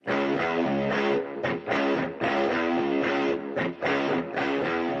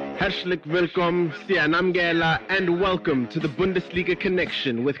Herzlich willkommen, Sianamgela, and welcome to the Bundesliga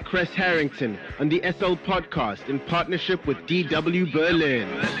Connection with Chris Harrington on the SL Podcast in partnership with DW Berlin.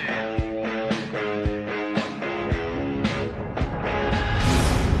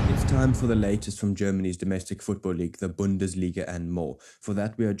 It's time for the latest from Germany's domestic football league, the Bundesliga, and more. For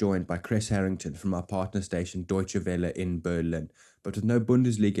that, we are joined by Chris Harrington from our partner station Deutsche Welle in Berlin. But with no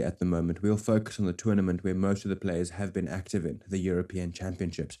Bundesliga at the moment, we'll focus on the tournament where most of the players have been active in, the European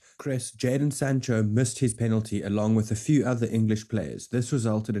Championships. Chris, Jadon Sancho missed his penalty along with a few other English players. This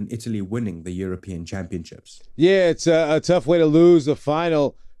resulted in Italy winning the European Championships. Yeah, it's a tough way to lose a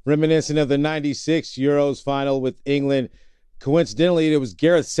final, reminiscent of the 96 Euros final with England. Coincidentally, it was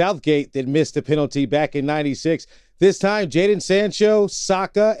Gareth Southgate that missed the penalty back in 96. This time, Jadon Sancho,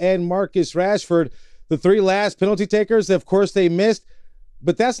 Saka, and Marcus Rashford, the three last penalty takers. Of course, they missed,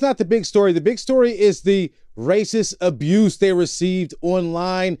 but that's not the big story. The big story is the racist abuse they received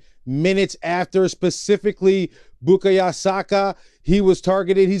online minutes after, specifically Bukayo Saka. He was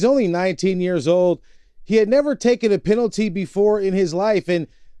targeted. He's only 19 years old. He had never taken a penalty before in his life, and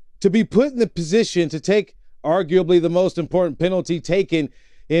to be put in the position to take arguably the most important penalty taken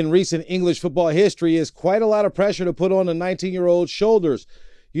in recent English football history is quite a lot of pressure to put on a 19-year-old's shoulders.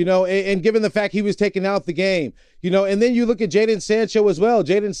 You know, and given the fact he was taken out the game, you know, and then you look at Jadon Sancho as well.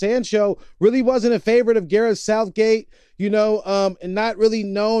 Jadon Sancho really wasn't a favorite of Gareth Southgate, you know, and not really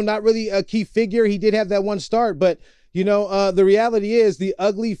known, not really a key figure. He did have that one start, but, you know, the reality is the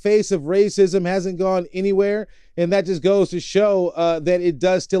ugly face of racism hasn't gone anywhere. And that just goes to show that it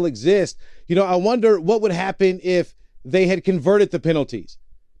does still exist. You know, I wonder what would happen if they had converted the penalties.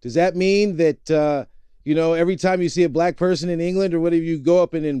 Does that mean that, you know, every time you see a black person in England or whatever, you go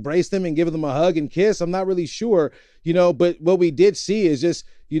up and embrace them and give them a hug and kiss? I'm not really sure, you know, but what we did see is just,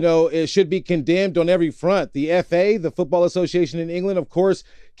 you know, it should be condemned on every front. The FA, the Football Association in England, of course,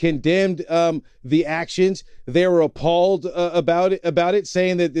 condemned the actions. They were appalled about it,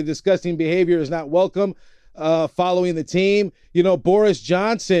 saying that the disgusting behavior is not welcome following the team. You know, Boris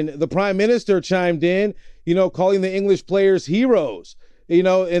Johnson, the prime minister, chimed in, you know, calling the English players heroes. You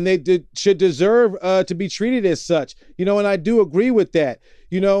know, and they should deserve to be treated as such, you know, and I do agree with that,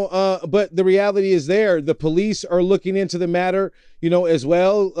 you know, but the reality is the police are looking into the matter, you know, as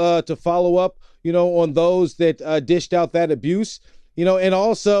well to follow up, you know, on those that dished out that abuse, you know, and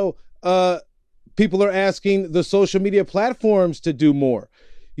also people are asking the social media platforms to do more.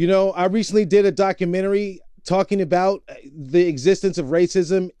 You know, I recently did a documentary talking about the existence of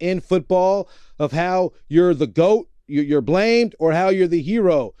racism in football, of how you're the GOAT, you're blamed, or how you're the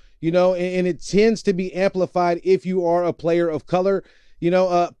hero, you know, and it tends to be amplified if you are a player of color. You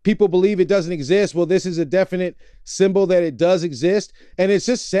know, people believe it doesn't exist. Well, this is a definite symbol that it does exist. And it's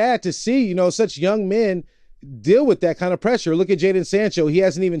just sad to see, you know, such young men deal with that kind of pressure. Look at Jadon Sancho. He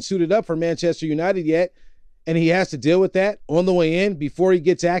hasn't even suited up for Manchester United yet, and he has to deal with that on the way in before he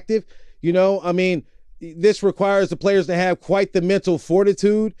gets active. You know, I mean, this requires the players to have quite the mental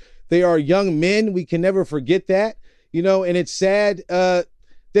fortitude. They are young men. We can never forget that. You know, and it's sad that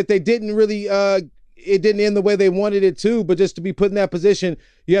they didn't really, it didn't end the way they wanted it to, but just to be put in that position,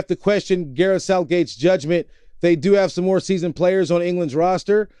 you have to question Gareth Southgate's judgment. They do have some more seasoned players on England's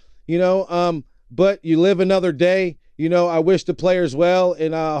roster, you know, but you live another day. You know, I wish the players well,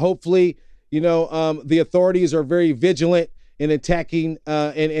 and hopefully, you know, the authorities are very vigilant in attacking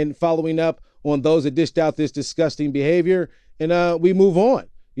and following up on those that dished out this disgusting behavior, and we move on,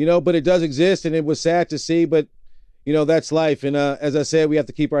 you know, but it does exist, and it was sad to see, but you know, that's life. And as I said, we have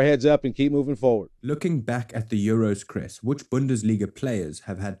to keep our heads up and keep moving forward. Looking back at the Euros, Chris, which Bundesliga players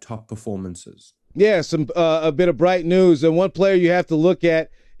have had top performances? Yeah, a bit of bright news. And one player you have to look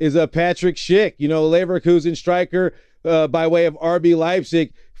at is Patrick Schick, you know, Leverkusen striker by way of RB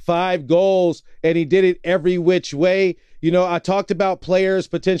Leipzig, 5 goals, and he did it every which way. You know, I talked about players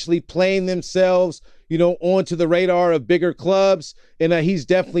potentially playing themselves, you know, onto the radar of bigger clubs, and he's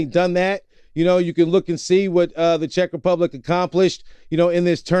definitely done that. You know, you can look and see what the Czech Republic accomplished, you know, in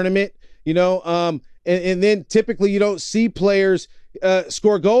this tournament, you know, and then typically you don't see players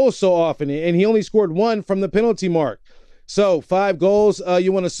score goals so often. And he only scored 1 from the penalty mark. So 5 goals.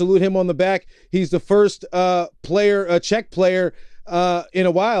 You want to salute him on the back. He's the first Czech player in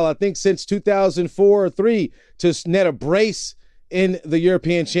a while, I think since 2004 or 3, to net a brace in the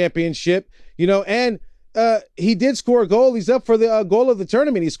European Championship, you know, and he did score a goal. He's up for the goal of the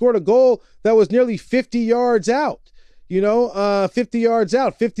tournament. He scored a goal that was nearly 50 yards out, you know, 50 yards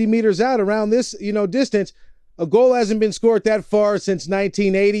out, 50 meters out around this, you know, distance. A goal hasn't been scored that far since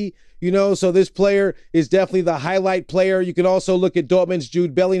 1980, you know, so this player is definitely the highlight player. You can also look at Dortmund's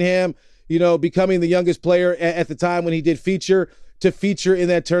Jude Bellingham, you know, becoming the youngest player at the time when he did feature to feature in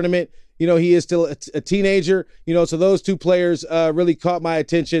that tournament. He is still a teenager, so those two players really caught my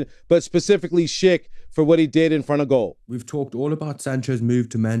attention, but specifically Schick for what he did in front of goal. We've talked all about Sancho's move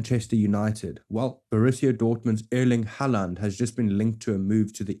to Manchester United. Well, Borussia Dortmund's Erling Haaland has just been linked to a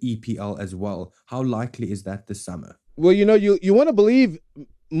move to the EPL as well. How likely is that this summer? Well, you want to believe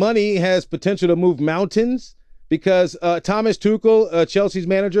money has potential to move mountains because Thomas Tuchel, Chelsea's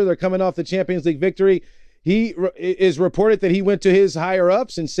manager, they're coming off the Champions League victory. He is reported that he went to his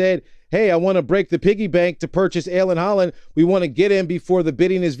higher-ups and said, hey, I want to break the piggy bank to purchase Erling Haaland. We want to get him before the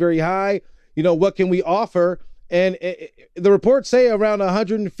bidding is very high. What can we offer? And the reports say around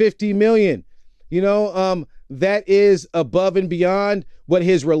 $150 million. That is above and beyond what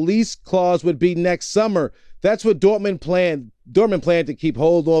his release clause would be next summer. That's what Dortmund planned. Dortmund planned to keep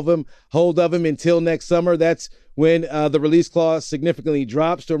hold of him until next summer. That's when the release clause significantly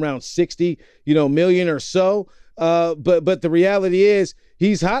drops to around 60, million or so. But the reality is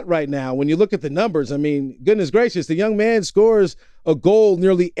he's hot right now. When you look at the numbers, I mean, goodness gracious, the young man scores a goal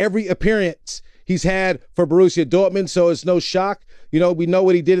nearly every appearance he's had for Borussia Dortmund. So it's no shock. We know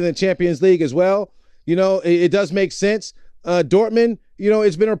what he did in the Champions League as well. It does make sense. Dortmund,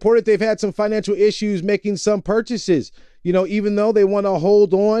 it's been reported they've had some financial issues making some purchases, even though they want to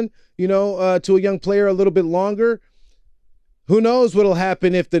hold on, to a young player a little bit longer. Who knows what'll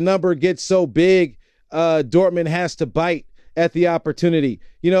happen if the number gets so big, Dortmund has to bite at the opportunity,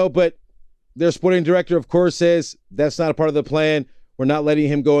 but their sporting director, of course, says that's not a part of the plan. We're not letting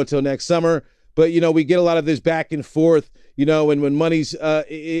him go until next summer. But, we get a lot of this back and forth, and when money's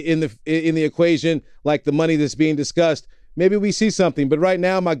in the equation, like the money that's being discussed, maybe we see something. But right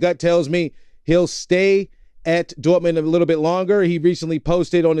now, my gut tells me he'll stay at Dortmund a little bit longer. He recently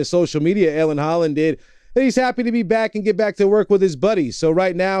posted on his social media, Erling Haaland did, that he's happy to be back and get back to work with his buddies. So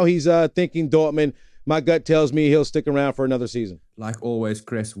right now he's thinking Dortmund. My gut tells me he'll stick around for another season. Like always,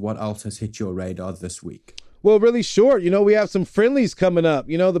 Chris, what else has hit your radar this week? Well, really short. We have some friendlies coming up.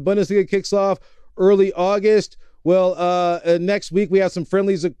 The Bundesliga kicks off early August. Well, next week we have some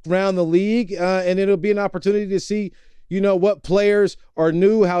friendlies around the league, and it'll be an opportunity to see, what players are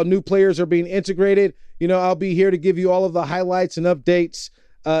new, how new players are being integrated. I'll be here to give you all of the highlights and updates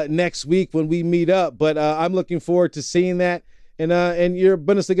next week when we meet up. But I'm looking forward to seeing that. And your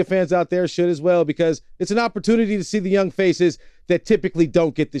Bundesliga fans out there should as well, because it's an opportunity to see the young faces that typically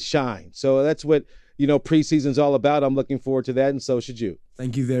don't get the shine. So that's what, preseason's all about. I'm looking forward to that, and so should you.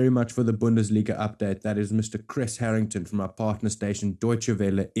 Thank you very much for the Bundesliga update. That is Mr. Chris Harrington from our partner station Deutsche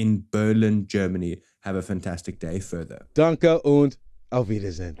Welle in Berlin, Germany. Have a fantastic day further. Danke und auf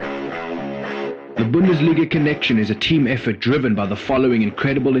Wiedersehen. The Bundesliga Connection is a team effort driven by the following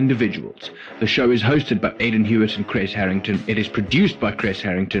incredible individuals. The show is hosted by Aidan Hewitt and Chris Harrington. It is produced by Chris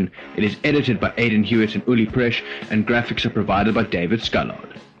Harrington. It is edited by Aidan Hewitt and Uli Presch, and graphics are provided by David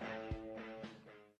Scullard.